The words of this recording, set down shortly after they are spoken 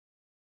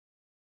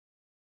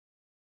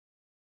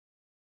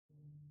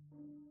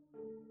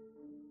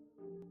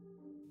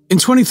In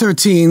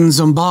 2013,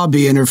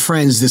 Xombabe and her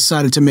friends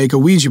decided to make a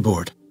Ouija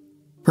board.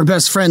 Her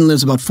best friend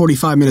lives about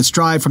 45 minutes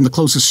drive from the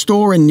closest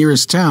store and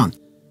nearest town,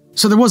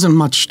 so there wasn't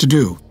much to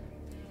do.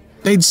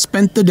 They'd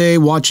spent the day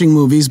watching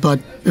movies, but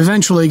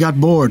eventually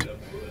got bored.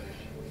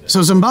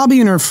 So Xombabe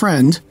and her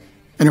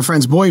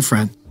friend's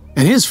boyfriend,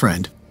 and his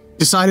friend,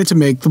 decided to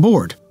make the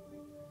board.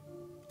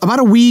 About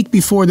a week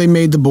before they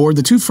made the board,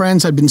 the two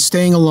friends had been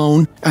staying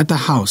alone at the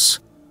house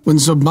when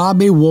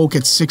Xombabe woke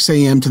at 6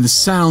 a.m. to the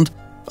sound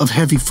of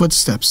heavy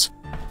footsteps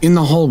in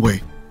the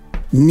hallway,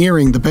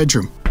 nearing the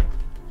bedroom.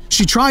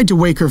 She tried to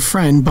wake her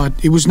friend, but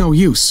it was no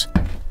use.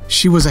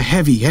 She was a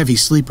heavy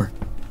sleeper.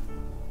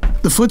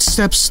 The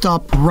footsteps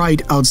stopped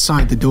right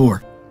outside the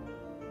door.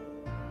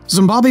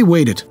 Xombabe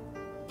waited,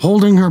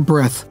 holding her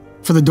breath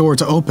for the door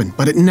to open,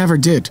 but it never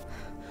did.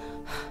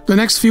 The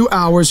next few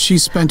hours she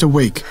spent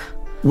awake,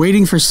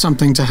 waiting for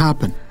something to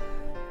happen.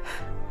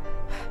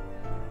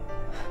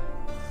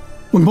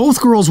 When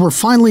both girls were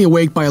finally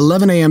awake by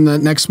 11 a.m. the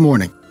next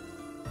morning,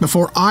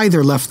 before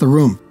either left the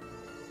room,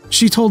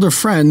 she told her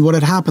friend what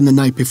had happened the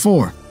night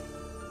before.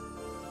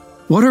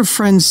 What her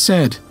friend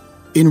said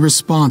in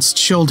response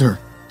chilled her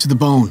to the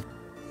bone.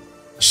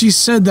 She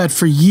said that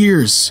for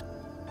years,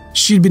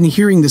 she'd been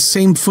hearing the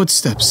same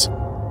footsteps,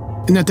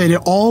 and that they'd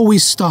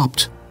always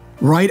stopped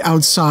right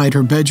outside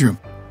her bedroom.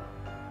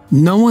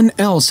 No one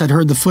else had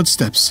heard the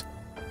footsteps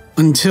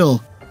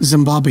until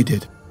Xombabe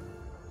did.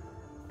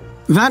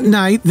 That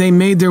night, they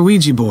made their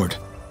Ouija board.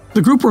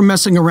 The group were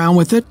messing around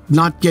with it,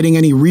 not getting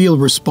any real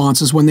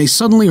responses when they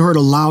suddenly heard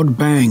a loud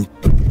bang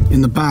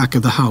in the back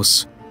of the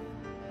house.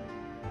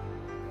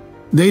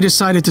 They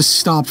decided to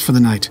stop for the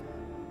night.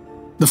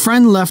 The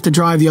friend left to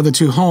drive the other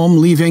two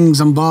home, leaving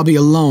Xombabe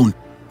alone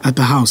at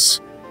the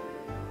house.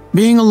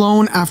 Being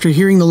alone after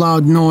hearing the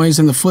loud noise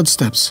and the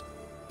footsteps,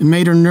 it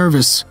made her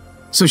nervous,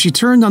 so she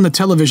turned on the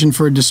television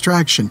for a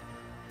distraction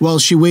while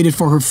she waited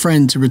for her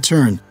friend to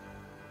return.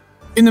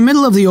 In the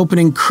middle of the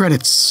opening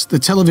credits, the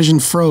television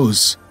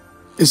froze.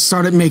 It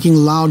started making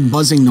loud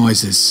buzzing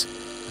noises.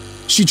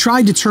 She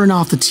tried to turn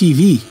off the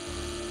TV,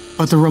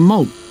 but the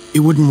remote,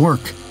 it wouldn't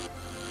work.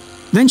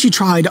 Then she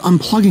tried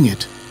unplugging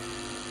it,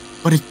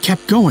 but it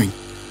kept going.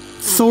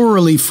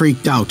 Thoroughly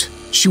freaked out,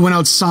 she went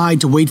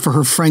outside to wait for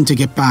her friend to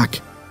get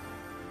back.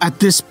 At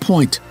this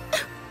point,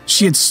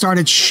 she had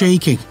started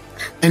shaking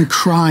and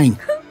crying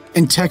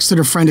and texted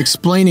her friend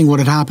explaining what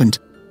had happened.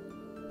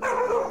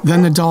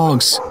 Then the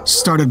dogs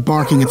started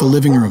barking at the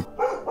living room,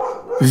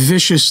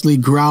 viciously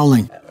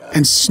growling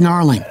and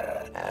snarling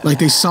like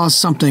they saw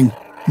something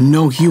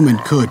no human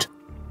could.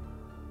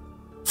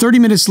 30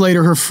 minutes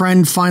later, her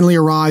friend finally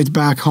arrived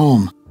back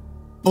home.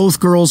 Both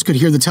girls could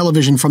hear the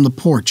television from the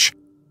porch,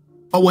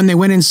 but when they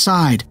went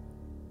inside,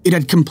 it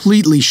had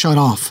completely shut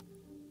off,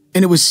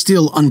 and it was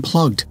still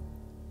unplugged.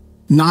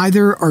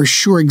 Neither are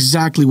sure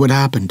exactly what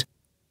happened,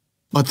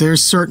 but they're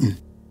certain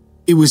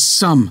it was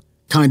some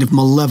kind of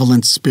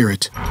malevolent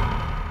spirit.